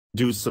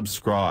Do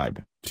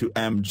subscribe to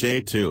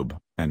MJTube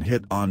and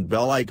hit on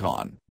bell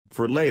icon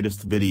for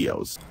latest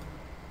videos.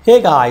 Hey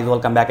guys,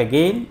 welcome back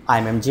again.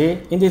 I'm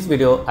MJ. In this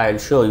video, I'll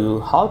show you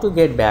how to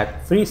get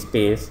back free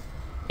space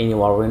in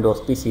your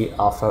Windows PC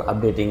after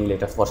updating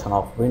latest version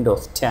of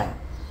Windows 10.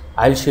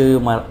 I'll show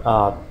you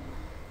my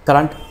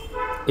current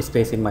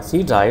space in my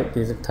C drive.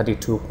 This is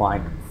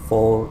 32.4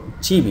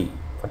 GB.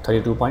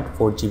 32.4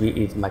 GB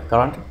is my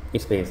current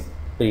space,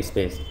 free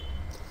space.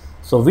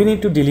 So we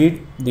need to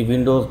delete the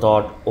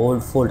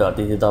windows.old folder.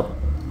 This is the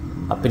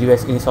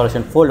previous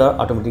installation folder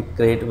automatically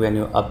create when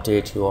you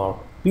update your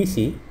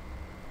PC.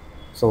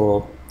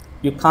 So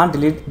you can't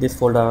delete this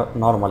folder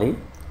normally.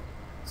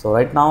 So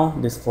right now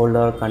this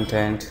folder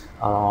contains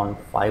around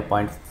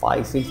 5.56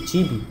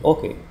 GB.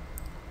 Okay,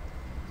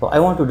 so I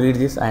want to delete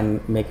this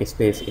and make a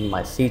space in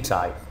my C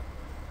drive.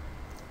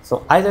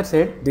 So as I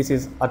said, this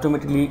is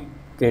automatically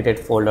created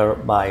folder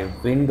by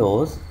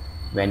Windows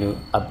when you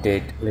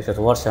update latest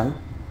version.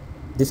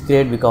 This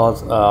create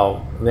because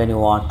when you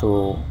want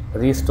to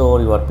restore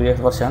your previous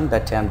version,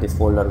 that time this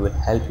folder will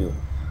help you.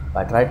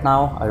 But right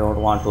now I don't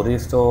want to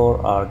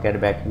restore or get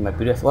back in my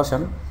previous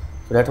version,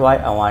 so that's why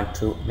I want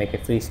to make a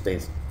free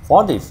space.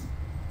 For this,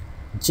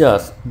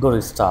 just go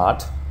to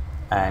start,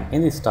 and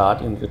in the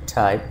start you need to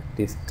type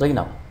this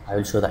cleanup. I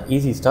will show the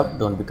easy stuff,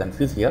 don't be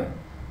confused here.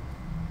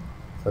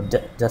 So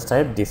just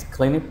type this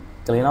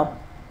cleanup,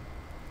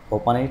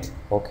 open it,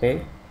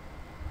 okay,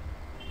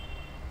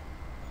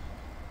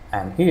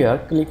 and here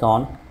click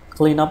on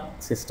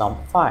cleanup system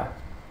file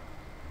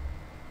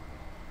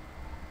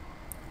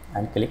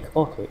and click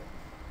OK.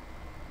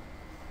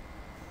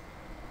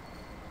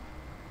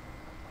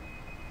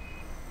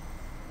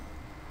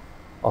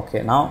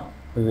 Okay, now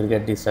we will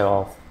get this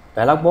of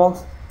dialog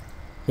box.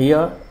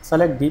 Here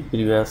select the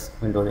previous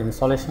Windows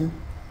installation,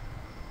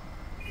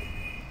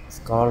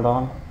 scroll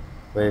down,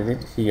 where is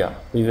it? Here,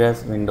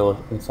 previous Windows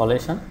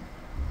installation.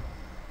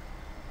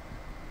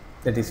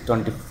 That is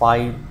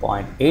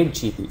 25.8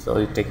 GB, so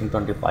it's taking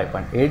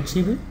 25.8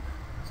 GB.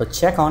 So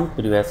check on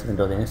previous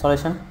Windows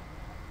installation,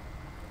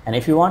 and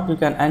if you want you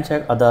can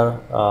uncheck other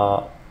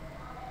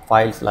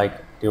files like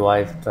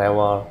device,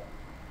 driver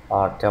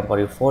or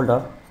temporary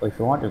folder. So if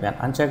you want you can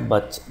uncheck,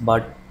 but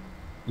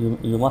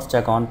you must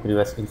check on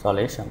previous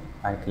installation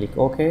and click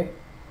OK,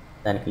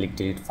 then click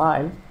delete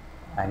file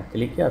and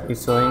click here.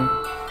 It's showing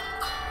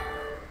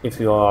if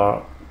you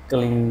are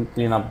clean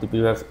up the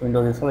previous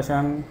Windows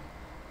installation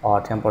or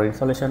temporary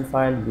installation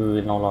file, you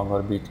will no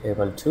longer be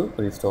able to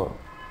restore.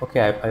 Okay,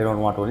 I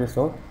don't want to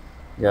restore,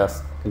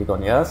 just click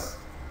on yes.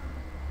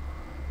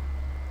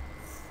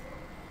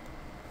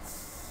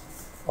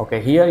 Okay,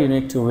 here you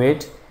need to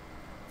wait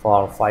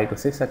for 5 to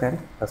 6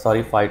 seconds,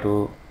 5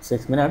 to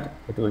 6 minutes.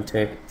 It will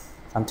take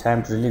some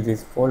time to release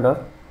this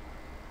folder.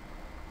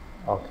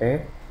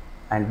 Okay,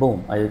 and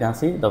boom, as you can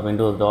see the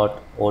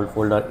windows.old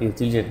folder is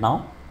deleted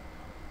now.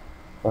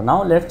 So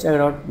now let's check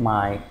out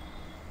my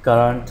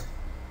current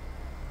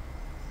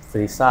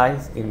free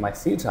size in my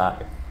C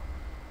drive.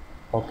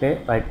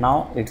 Okay, right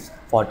now it's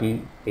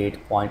 48.8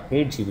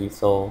 GB,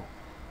 so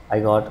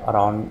I got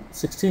around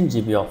 16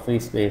 GB of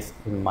free space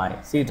in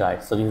my C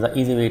drive. So this is the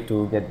easy way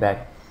to get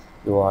back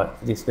your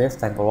free space.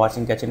 Thanks for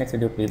watching. Catch you next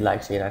video. Please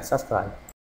like, share and subscribe.